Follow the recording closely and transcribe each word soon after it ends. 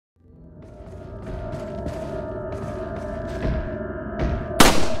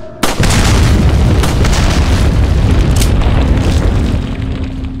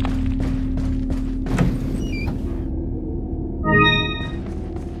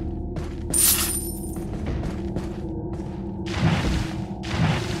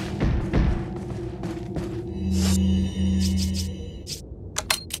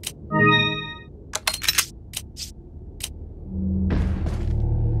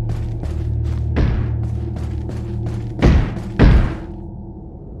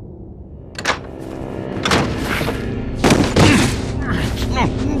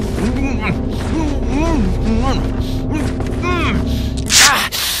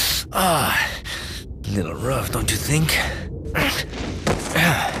Ah, a little rough, don't you think?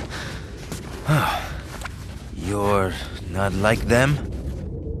 You're not like them?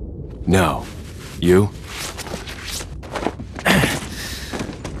 No. You?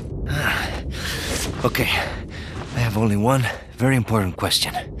 Okay, I have only one very important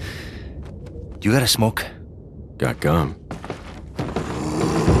question. You got a smoke? Got gum.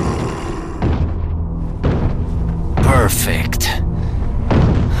 Perfect.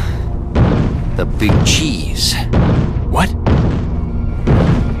 The big cheese. What?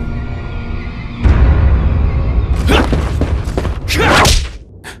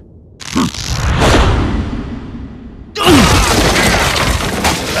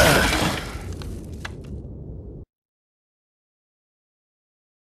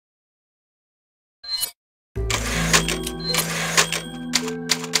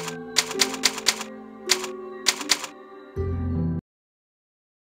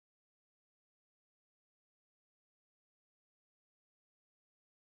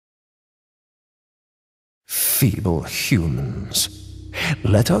 Feeble humans,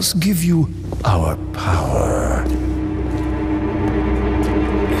 let us give you our power.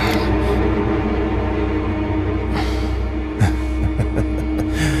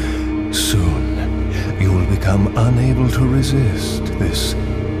 Soon, you will become unable to resist this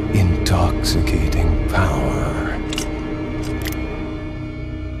intoxicating power.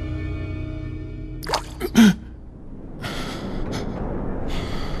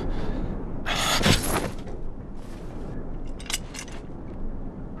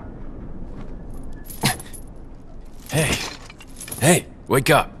 Hey,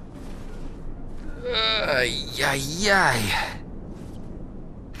 wake up. Ay.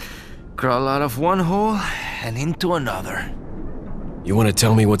 Crawl out of one hole and into another. You want to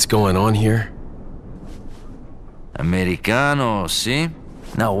tell me what's going on here? Americano, see?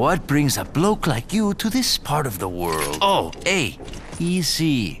 Now what brings a bloke like you to this part of the world? Oh, hey,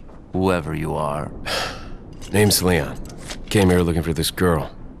 easy, whoever you are. Name's Leon. Came here looking for this girl.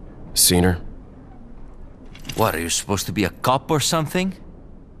 Seen her? What, are you supposed to be a cop or something?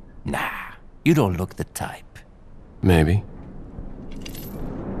 Nah, you don't look the type. Maybe.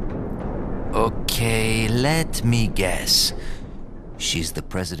 Okay, let me guess. She's the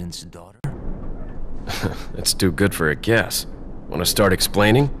president's daughter? That's too good for a guess. Want to start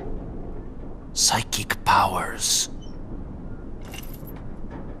explaining? Psychic powers.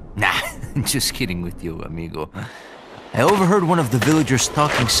 Nah, just kidding with you, amigo. I overheard one of the villagers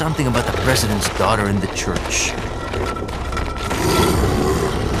talking something about the president's daughter in the church.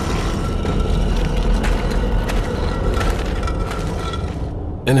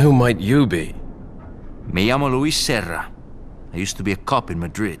 And who might you be? Me llamo Luis Serra. I used to be a cop in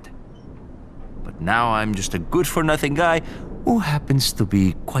Madrid. But now I'm just a good-for-nothing guy who happens to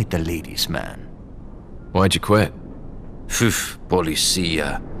be quite a ladies' man. Why'd you quit? Phew,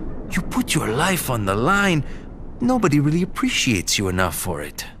 policia. You put your life on the line. Nobody really appreciates you enough for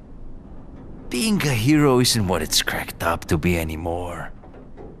it. Being a hero isn't what it's cracked up to be anymore.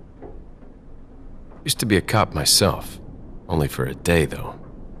 Used to be a cop myself. Only for a day, though.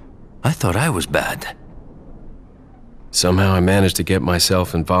 I thought I was bad. Somehow I managed to get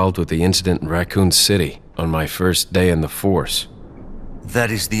myself involved with the incident in Raccoon City on my first day in the force. That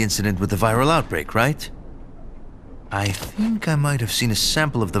is the incident with the viral outbreak, right? I think I might have seen a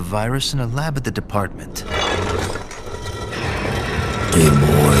sample of the virus in a lab at the department.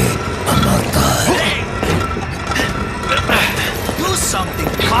 Do something,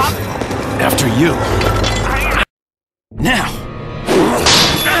 cop! After you. Now!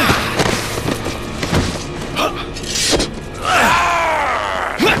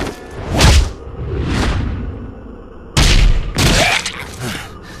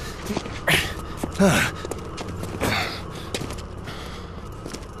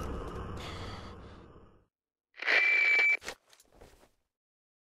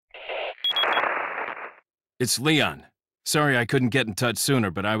 It's Leon. Sorry I couldn't get in touch sooner,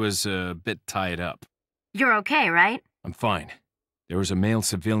 but I was a bit tied up. You're okay, right? I'm fine. There was a male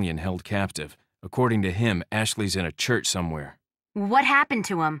civilian held captive. According to him, Ashley's in a church somewhere. What happened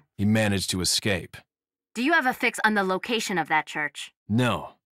to him? He managed to escape. Do you have a fix on the location of that church?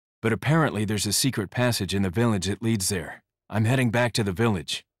 No, but apparently there's a secret passage in the village that leads there. I'm heading back to the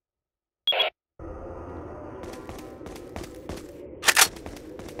village.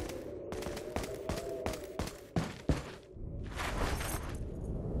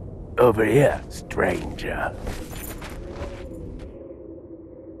 Over here, stranger.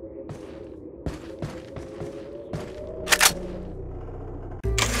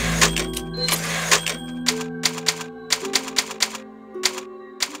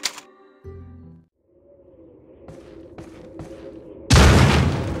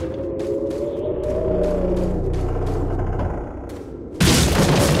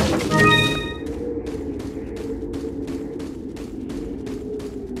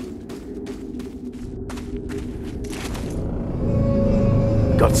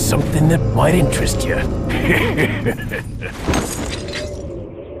 got something that might interest you.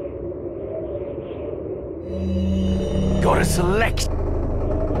 Got a selection.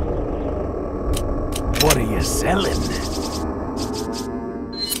 What are you selling?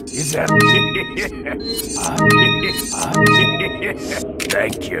 Is that...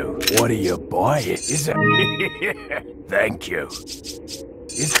 Thank you. What are you buying? Is that... Thank you.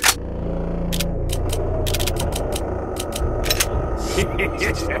 Is...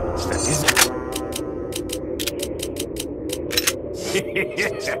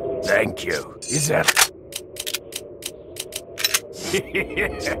 Thank you. Is that...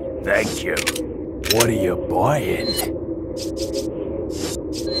 Thank you. What are you buying?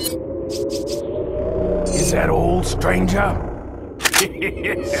 Is that all, stranger?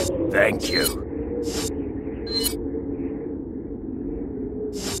 Thank you.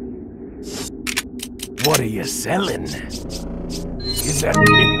 What are you selling? Is that...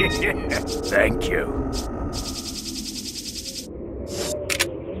 Thank you.